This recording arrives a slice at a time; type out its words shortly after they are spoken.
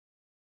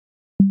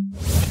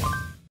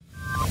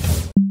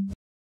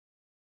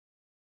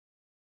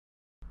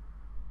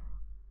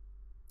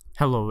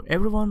Hello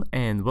everyone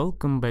and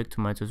welcome back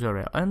to my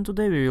tutorial, and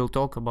today we will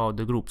talk about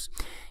the groups.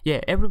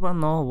 Yeah,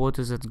 everyone know what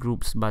is it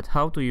groups, but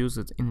how to use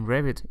it in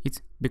Revit,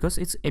 because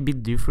it's a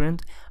bit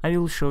different, I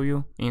will show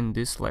you in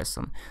this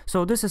lesson.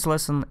 So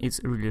lesson,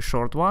 it's really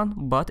short one,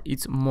 but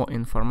it's more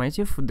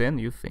informative than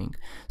you think.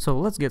 So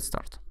let's get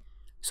started.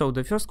 So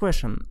the first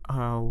question,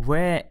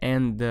 where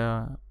and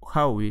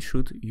how we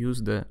should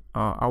use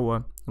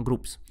our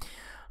groups.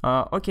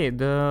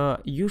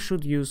 You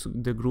should use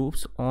the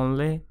groups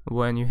only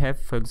when you have,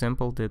 for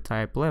example, the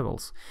type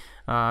levels,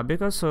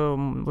 because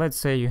let's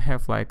say you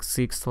have like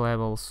 6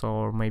 levels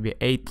or maybe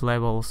 8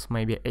 levels,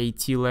 maybe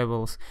 80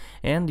 levels,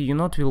 and you're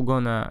not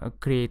gonna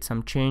create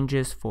some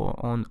changes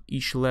on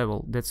each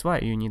level. That's why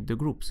you need the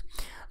groups.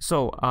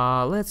 So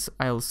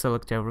I'll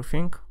select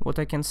everything what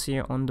I can see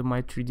on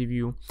my 3D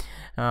view,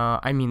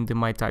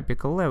 my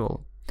typical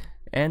level.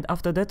 And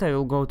after that I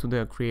will go to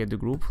the create the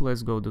group.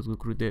 Let's go to the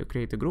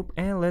create a group,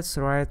 and let's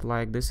write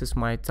like this is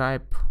my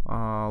type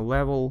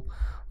level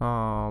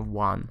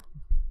 1.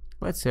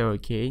 Let's say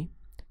okay.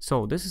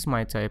 So this is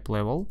my type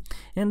level,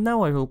 and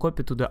now I will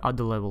copy to the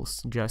other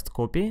levels. Just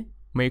copy,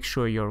 make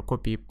sure you're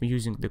copy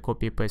using the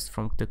copy paste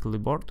from the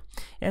clipboard,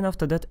 and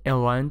after that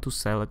align to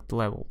select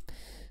level.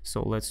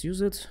 So let's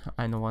use it.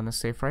 I don't want to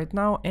save right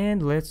now,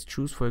 and let's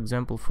choose, for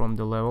example, from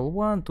the level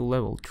 1 to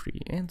level 3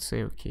 and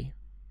say okay.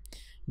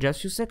 Just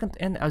a few seconds,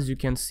 and as you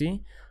can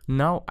see,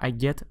 now I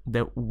get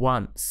the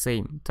one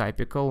same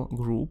typical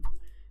group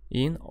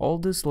in all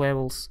these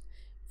levels.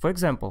 For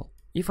example,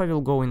 if I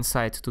will go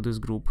inside to this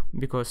group,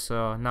 because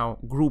now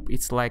group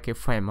it's like a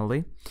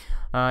family.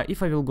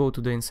 If I will go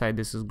to the inside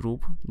this is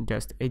group,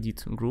 just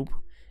edit group,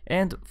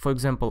 and for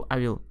example I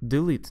will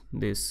delete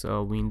this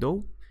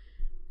window,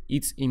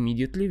 it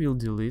immediately will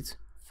delete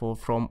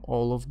from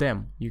all of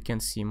them. You can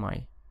see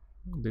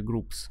the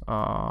groups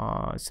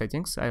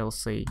settings. I'll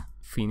say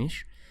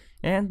finish,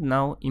 and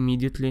now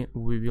immediately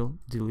we will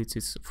delete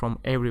it from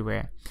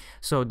everywhere.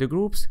 So the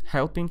groups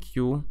helping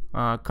you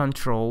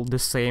control the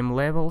same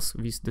levels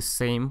with the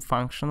same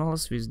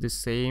functionals, with the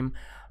same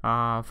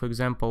for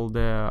example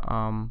the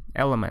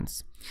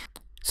elements.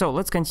 So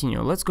let's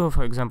continue. Let's go,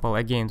 for example,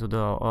 again to the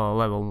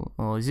level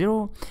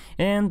 0,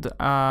 and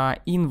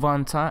in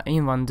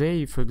one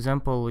day, for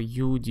example,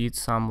 you did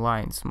some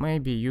lines.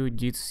 Maybe you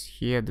did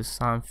here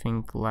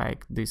something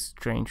like these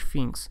strange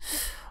things.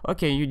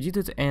 Okay, you did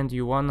it and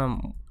you wanna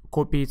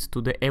copy it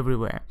to the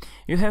everywhere.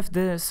 You have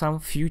some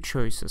few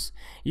choices.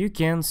 You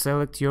can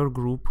select your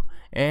group,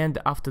 and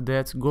after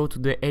that go to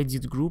the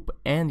edit group,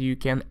 and you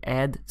can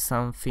add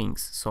some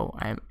things. So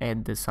I'm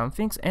add some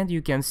things, and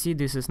you can see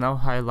this is now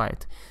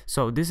highlight.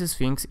 So this is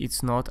things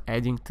it's not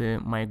adding to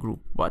my group,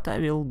 but I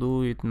will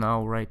do it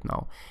now right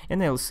now,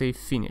 and I'll say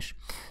finish.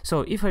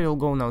 So if I will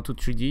go now to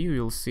 3D,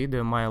 you will see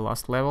that my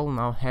last level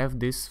now have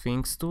these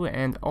things too,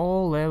 and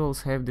all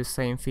levels have the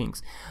same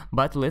things.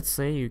 But let's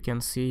say you can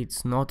see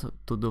it's not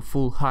to the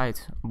full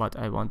height, but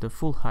I want the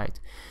full height.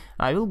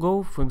 I will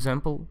go, for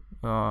example,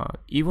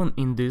 even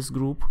in this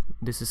group,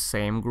 this is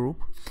same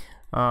group,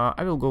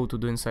 I will go to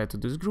the inside to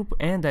this group,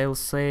 and I'll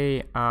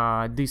say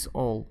this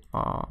all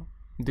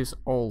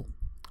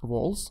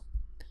walls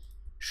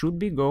should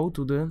be go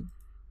to the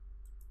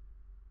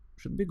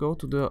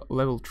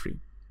level 3.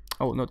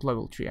 Oh, not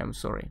level 3, I'm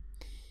sorry,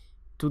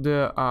 to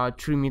the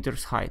 3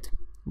 meters height,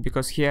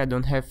 because here I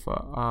don't have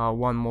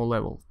one more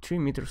level, 3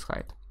 meters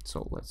height.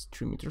 So let's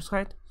 3 meters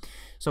height.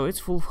 So it's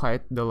full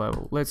height the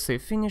level. Let's say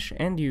finish,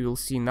 and you will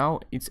see now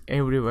it's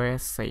everywhere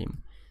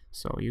same.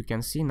 So you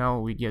can see now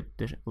we get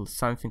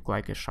something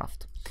like a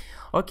shaft.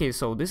 Okay,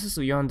 so this is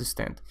you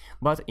understand.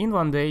 But in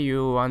one day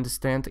you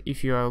understand,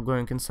 if you are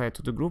going inside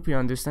to the group, you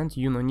understand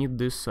you don't need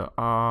this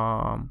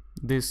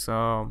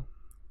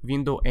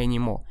window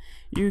anymore.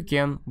 You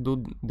can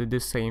do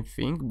the same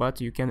thing, but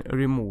you can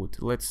remove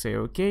it. Let's say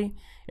okay,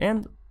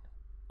 and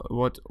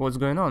what's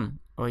going on?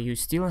 You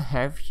still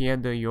have here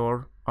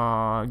your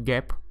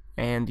gap,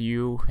 and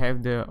you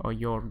have the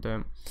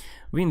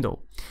window.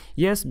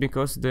 Yes,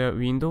 because the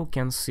window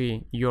can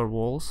see your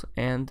walls,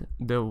 and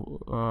the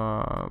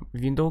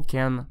window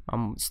can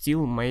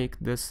still make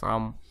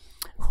some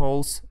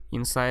holes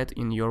inside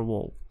in your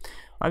wall.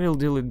 I will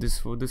delete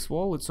this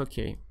wall, it's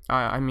okay.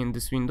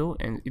 This window,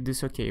 and it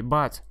is okay.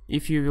 But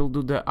if you will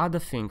do the other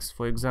things,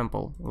 for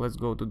example, let's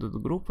go to the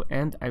group,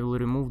 and I will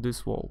remove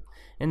this wall,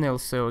 and I'll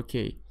say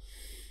okay.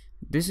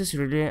 This is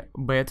really a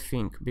bad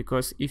thing,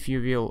 because if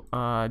you will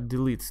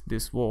delete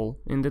this wall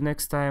in the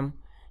next time,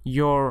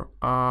 your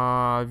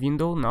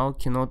window now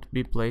cannot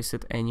be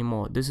placed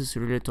anymore. This is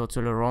really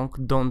totally wrong.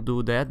 Don't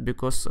do that,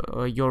 because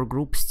your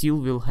group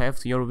still will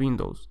have your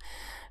windows.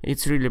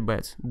 It's really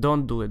bad.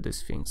 Don't do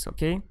these things,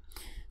 okay?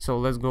 So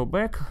let's go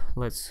back.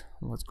 Let's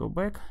go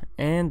back,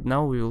 and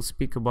now we will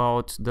speak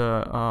about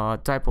the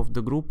type of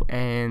the group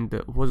and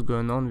what's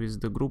going on with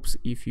the groups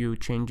if you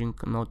changing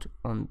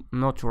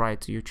not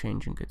right, you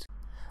changing it.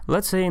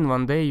 Let's say in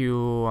one day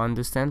you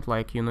understand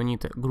like you don't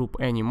need a group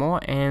anymore,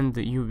 and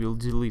you will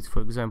delete,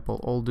 for example,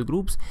 all the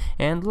groups,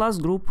 and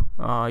last group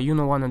you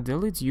don't want to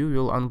delete, you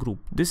will ungroup.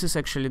 This is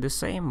actually the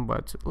same,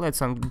 but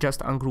let's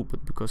just ungroup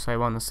it because I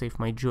want to save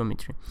my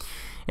geometry.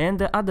 And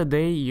the other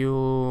day you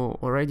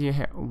already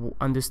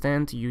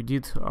understand you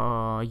did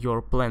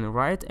your plan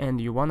right, and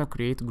you want to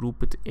create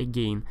group it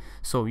again.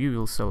 So you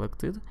will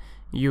select it,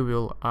 you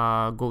will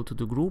go to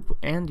the group,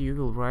 and you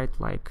will write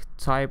like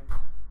type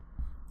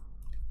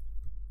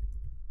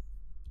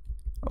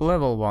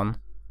level 1.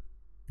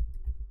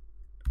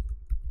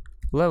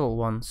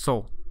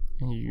 So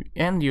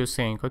you're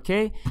saying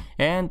okay,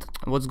 and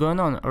what's going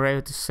on?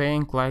 Revit is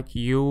saying like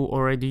you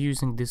already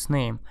using this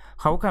name.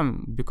 How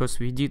come? Because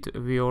we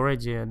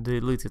already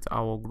deleted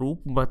our group,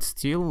 but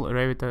still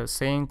Revit is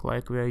saying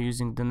like we are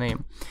using the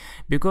name.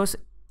 Because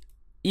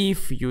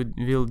if you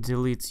will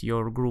delete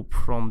your group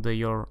from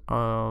your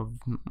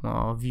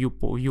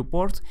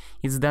viewport,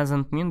 it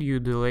doesn't mean you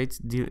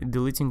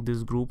deleting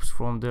these groups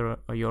from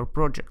your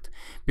project.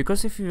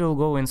 Because if you will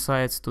go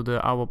inside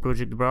to our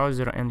project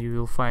browser and you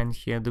will find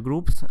here the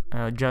groups,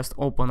 just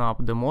open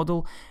up the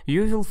model,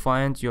 you will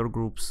find your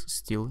groups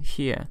still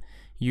here.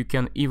 You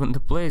can even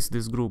place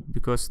this group,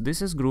 because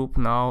this is group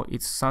now.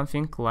 It's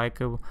something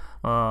like a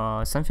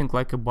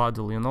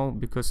bundle, you know,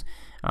 because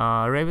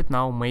Revit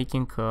now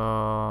making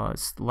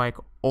like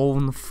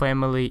own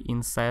family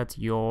inside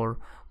your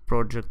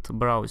project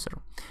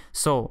browser.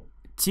 So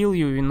till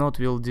you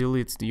will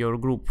delete your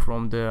group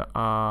from the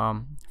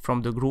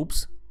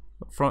groups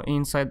from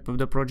inside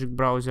the project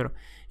browser,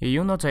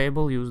 you're not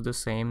able to use the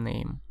same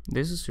name.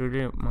 This is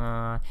really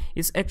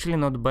it's actually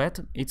not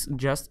bad, it's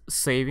just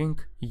saving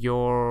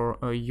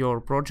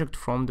your project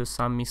from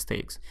some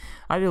mistakes.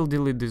 I will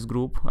delete this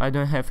group. I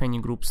don't have any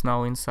groups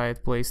now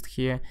inside placed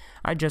here.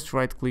 I just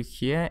right click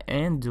here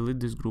and delete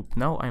this group.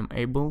 Now I'm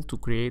able to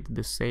create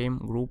the same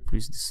group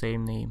with the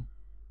same name.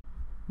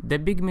 The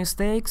big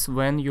mistakes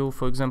when you,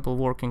 for example,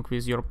 working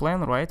with your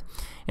plan, right,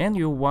 and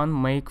you want to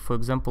make, for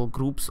example,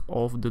 groups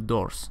of the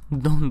doors.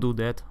 Don't do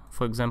that.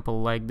 For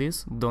example, like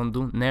this,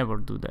 never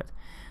do that.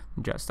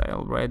 Just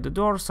I'll write the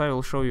doors, I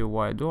will show you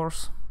why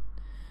doors,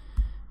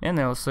 and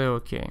I'll say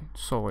okay.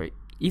 So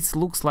it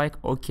looks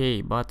like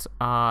okay, but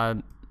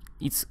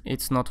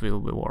it's not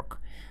will work.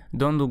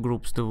 Don't do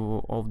groups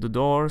of the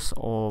doors,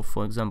 or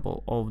for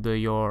example of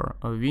your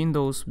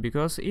windows,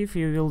 because if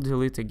you will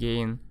delete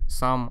again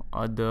some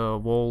of the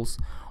walls,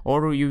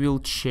 or you will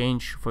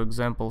change, for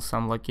example,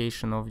 some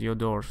location of your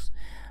doors,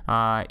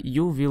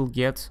 you will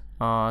get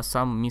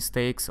some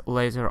mistakes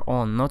later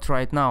on. Not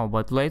right now,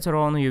 but later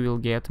on you will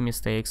get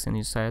mistakes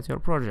inside your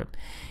project.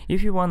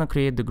 If you want to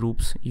create the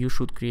groups, you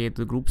should create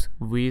the groups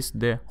with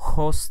the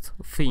host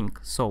thing.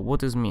 So what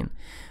does it mean?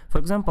 For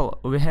example,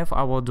 we have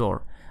our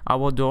door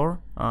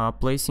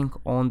placing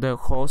on the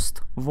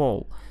host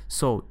wall,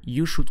 so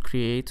you should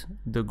create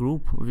the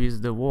group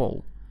with the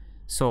wall.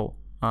 So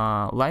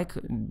like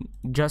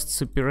just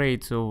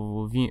separate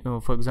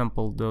for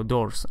example the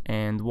doors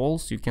and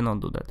walls, you cannot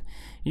do that.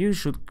 You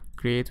should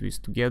create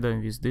together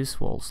with these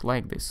walls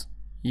like this.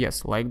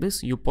 Yes, like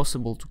this you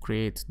possible to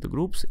create the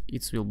groups.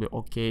 It will be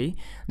okay.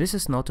 This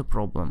is not a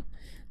problem.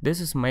 This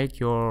is make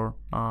your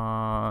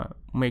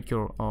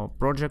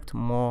project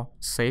more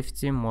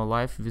safety, more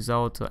life,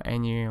 without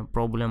any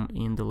problem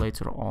in the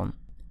later on.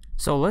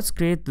 So let's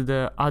create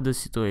the other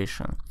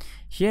situation.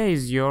 Here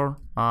is your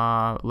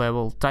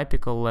level,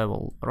 typical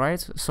level,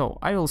 right? So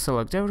I will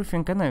select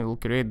everything and I will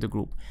create the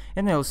group,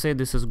 and I'll say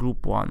this is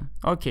group 1.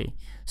 Okay,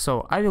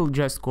 so I will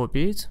just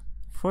copy it,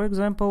 for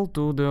example,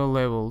 to the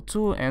level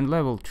 2 and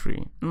level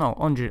 3. No,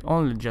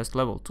 only just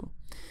level 2.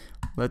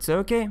 Let's say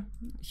okay.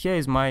 Here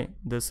is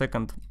the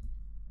second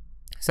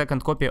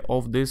copy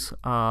of this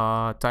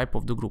type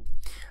of the group.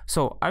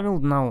 So I will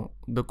now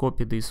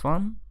copy this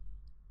one.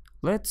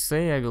 Let's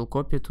say I will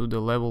copy to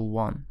the level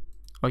 1.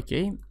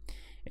 Okay,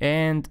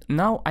 and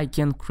now I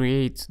can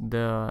create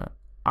the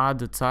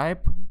other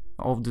type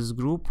of this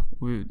group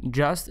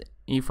just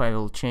if I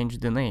will change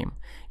the name.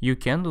 You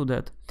can do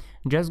that.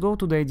 Just go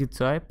to the edit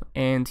type,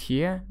 and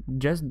here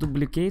just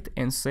duplicate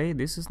and say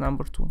this is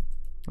number 2.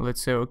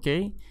 Let's say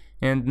okay,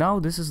 and now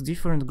this is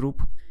different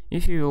group.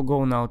 If you will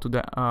go now to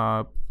the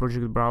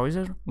project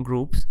browser,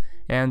 groups,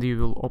 and you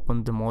will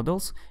open the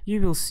models,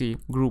 you will see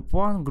group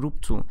 1,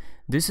 group 2.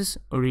 This is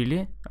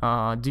really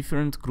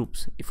different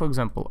groups. If, for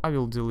example, I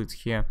will delete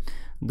here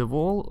the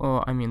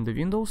wall, I mean the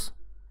windows.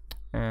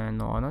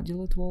 No, not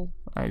delete wall.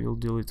 I will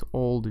delete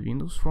all the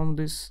windows from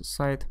this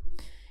side,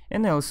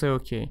 and I'll say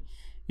okay.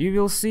 You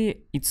will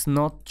see it's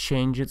not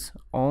changed. It's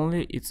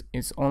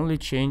only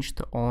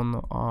changed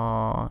on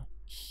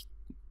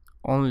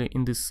only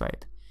in this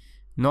side.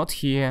 Not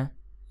here,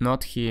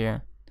 not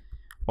here,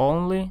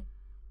 only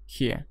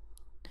here.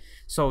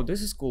 So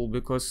this is cool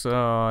because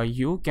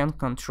you can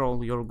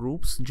control your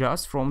groups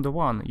just from the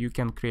one. You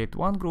can create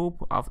one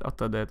group,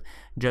 after that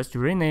just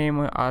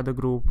rename other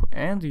group,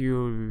 and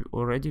you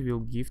already will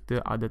give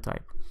the other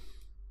type.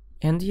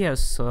 And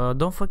yes,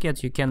 don't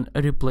forget you can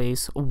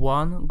replace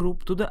one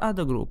group to the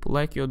other group,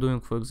 like you're doing,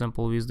 for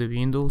example, with the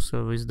windows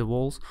or with the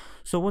walls.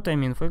 So what I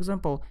mean, for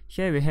example,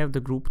 here we have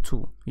the group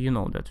 2, you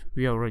know that,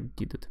 we already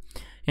did it.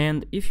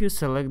 And if you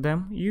select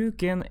them, you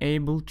can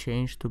able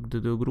change to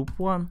the group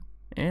 1,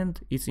 and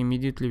it's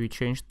immediately we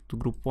changed to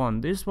group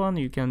 1. This one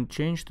you can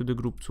change to the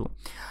group 2.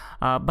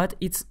 But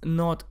it's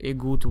not a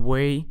good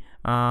way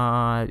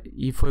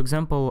if, for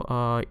example,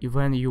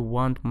 when you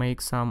want to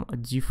make some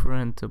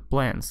different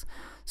plans.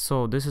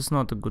 So this is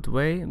not a good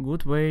way.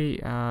 Good way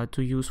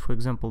to use, for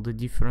example, the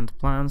different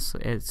plans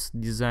as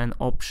design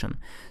option.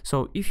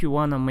 So if you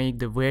wanna make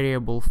the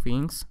variable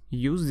things,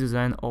 use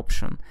design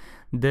option.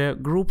 The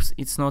groups,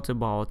 it's not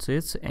about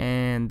it,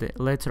 and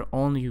later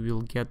on you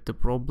will get the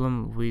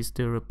problem with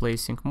the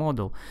replacing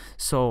model.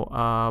 So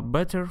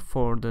better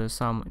for the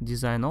some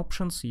design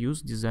options,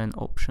 use design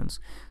options.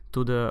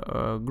 To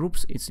the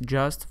groups, it's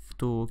just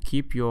to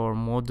keep your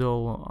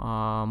model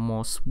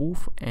more smooth,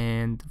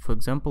 and for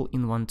example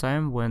in one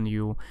time when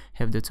you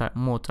have the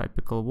more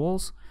typical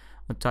walls,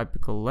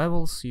 typical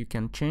levels, you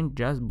can change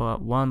just by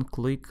one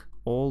click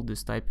all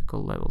these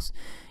typical levels.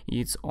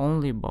 It's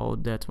only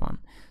about that one.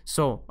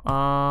 So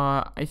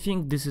I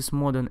think this is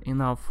more than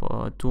enough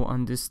to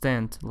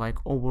understand like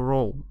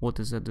overall what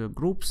is the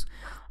groups.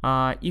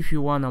 If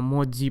you want a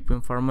more deep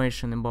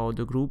information about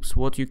the groups,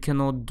 what you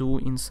cannot do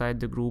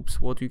inside the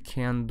groups, what you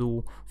can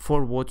do,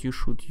 for what you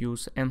should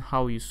use, and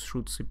how you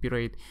should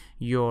separate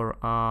your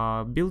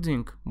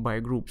building by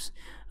groups,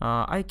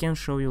 I can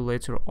show you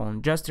later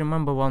on. Just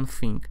remember one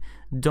thing: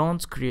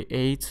 don't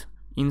create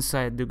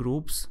inside the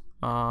groups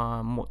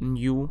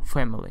new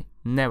family,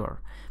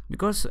 never,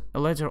 because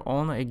later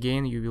on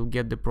again you will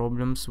get the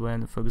problems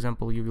when, for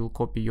example, you will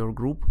copy your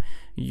group,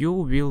 you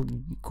will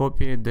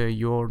copy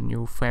your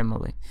new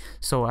family.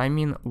 So I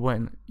mean,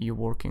 when you're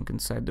working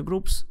inside the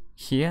groups,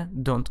 here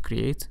don't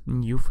create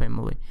new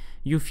family.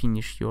 You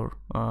finish your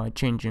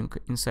changing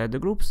inside the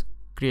groups,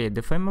 create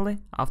the family,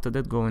 after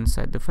that go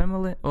inside the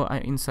family or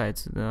inside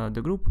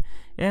the group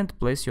and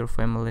place your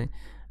family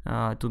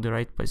to the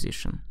right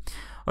position.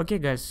 Okay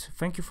guys,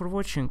 thank you for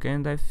watching,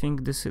 and I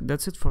think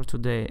that's it for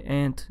today,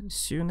 and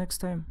see you next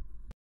time.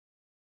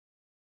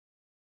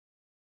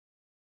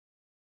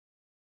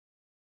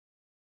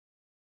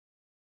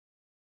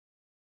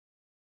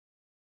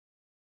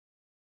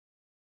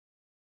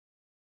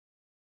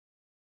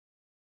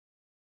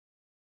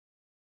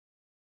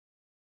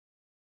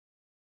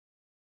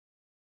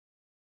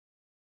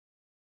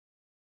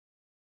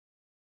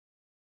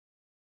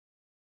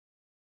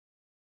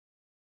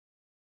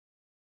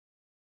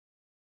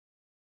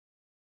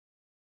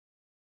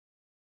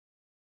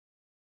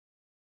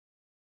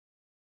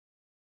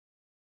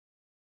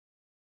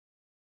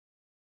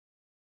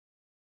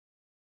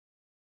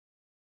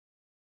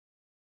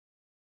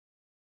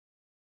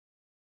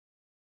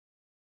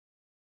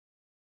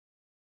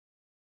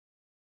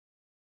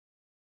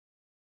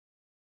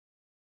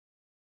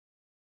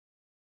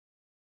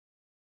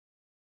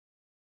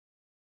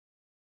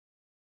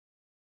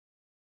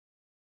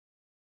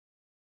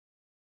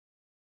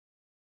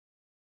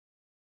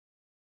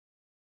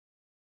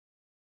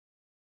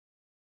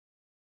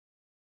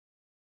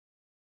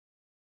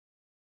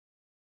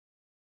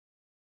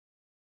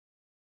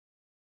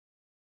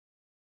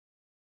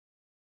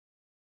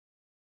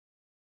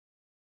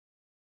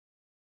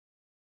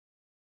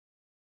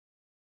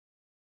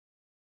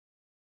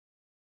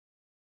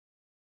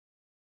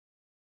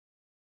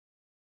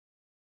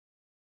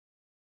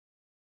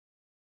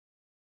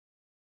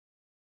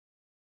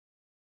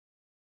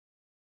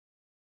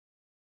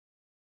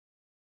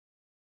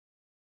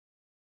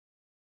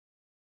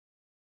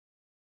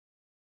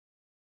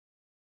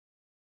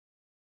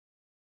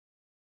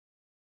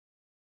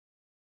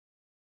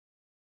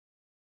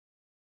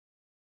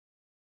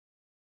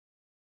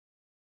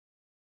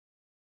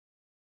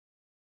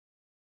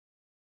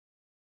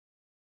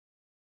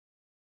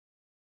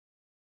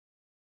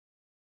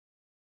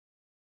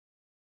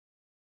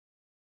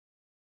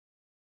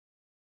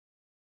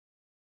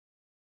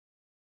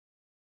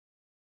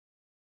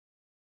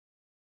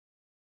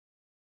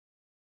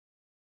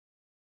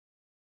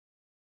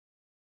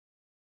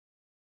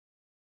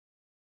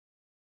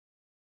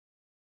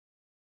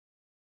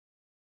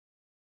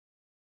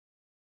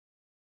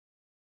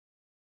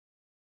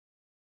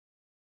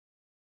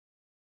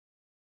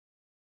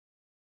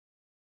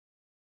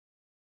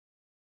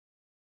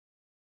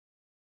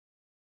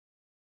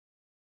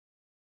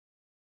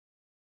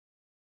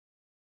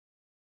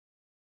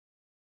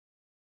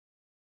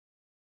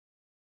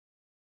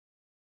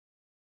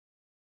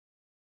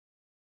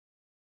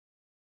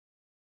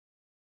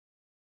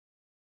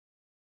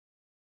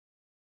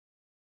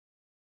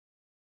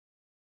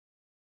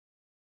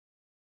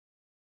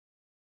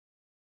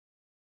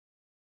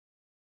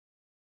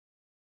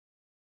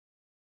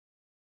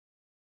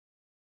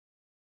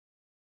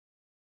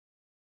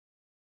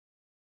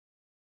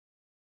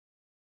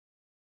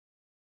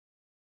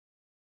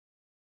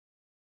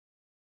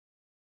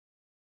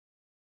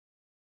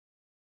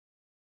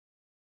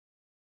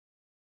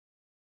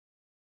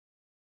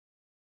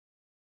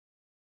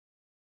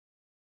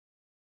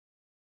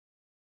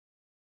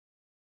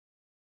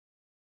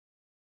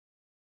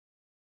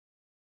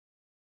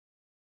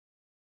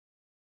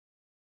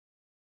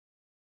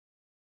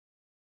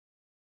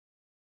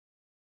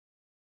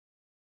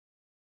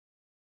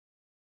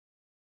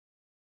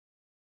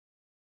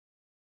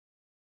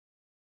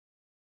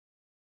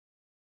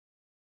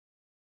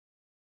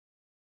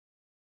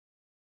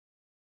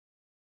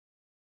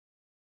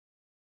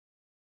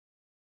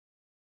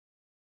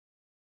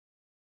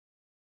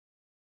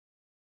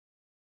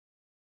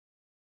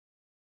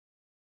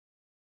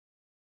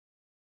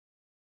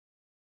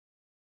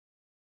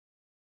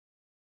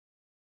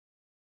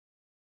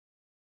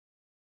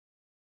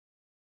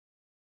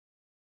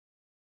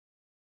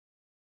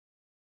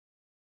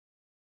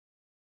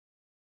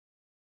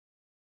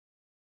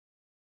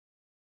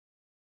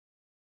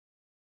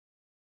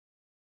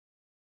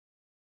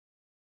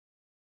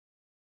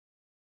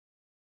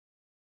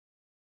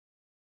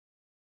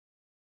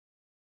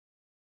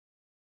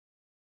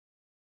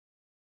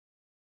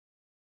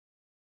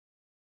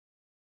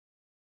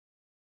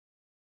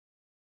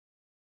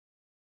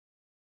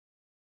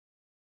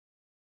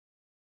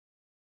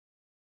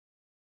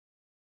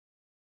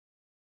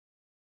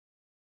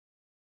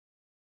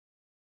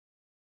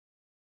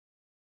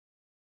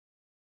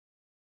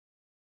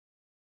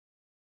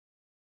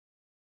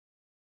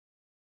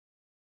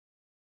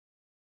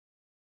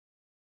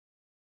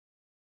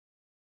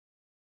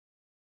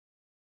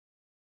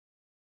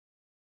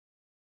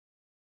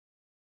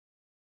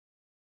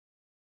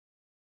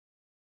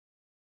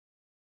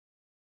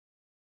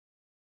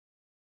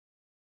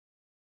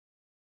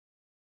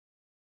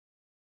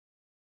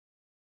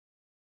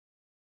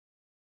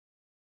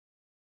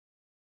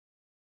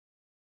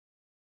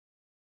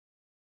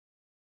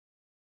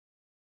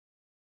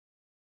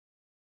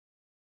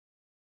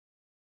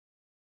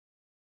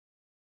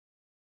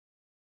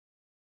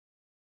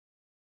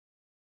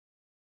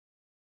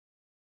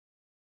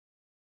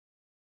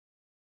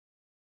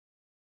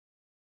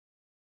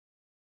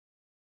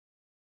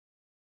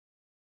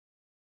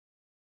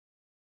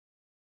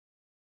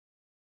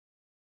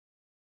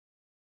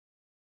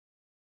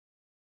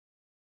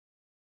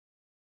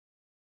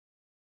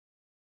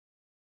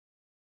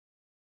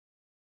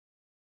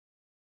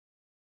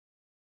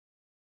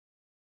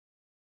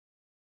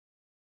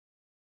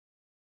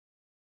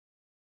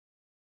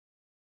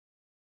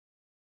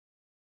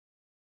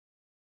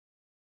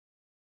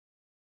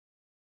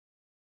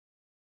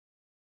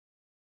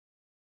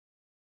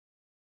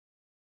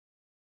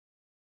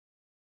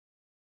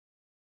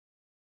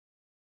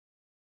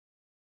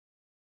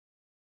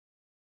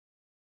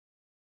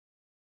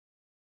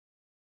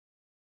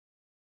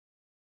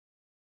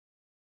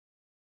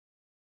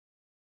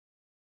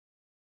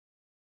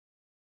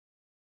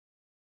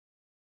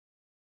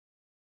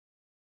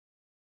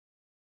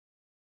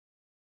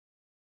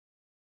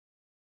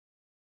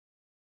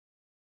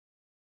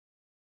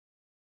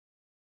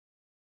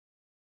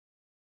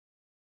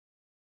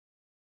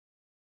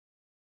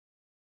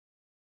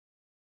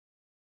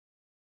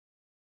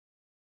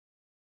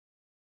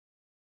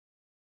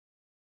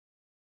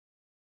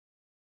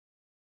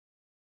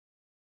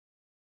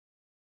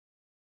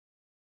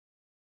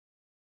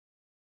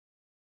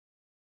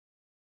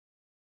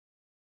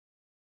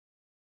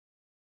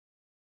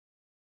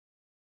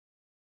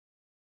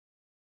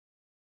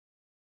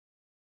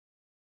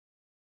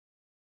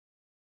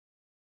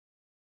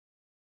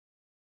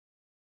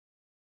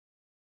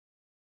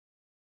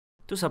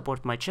 To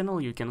support my channel,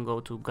 you can go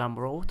to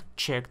Gumroad,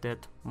 check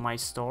that my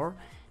store.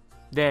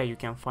 There you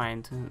can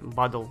find a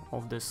bundle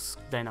of this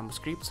Dynamo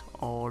scripts,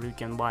 or you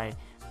can buy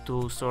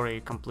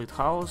 2-story complete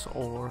house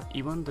or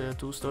even the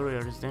 2-story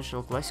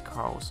residential classic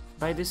house.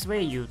 By this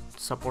way you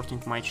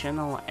supporting my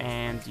channel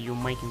and you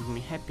making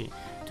me happy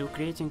to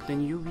creating the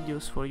new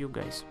videos for you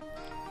guys.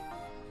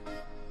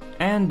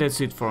 And that's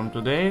it from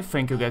today.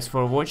 Thank you guys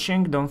for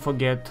watching. Don't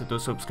forget to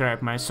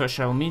subscribe my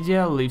social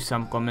media, leave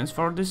some comments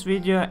for this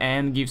video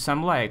and give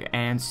some like,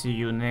 and see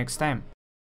you next time.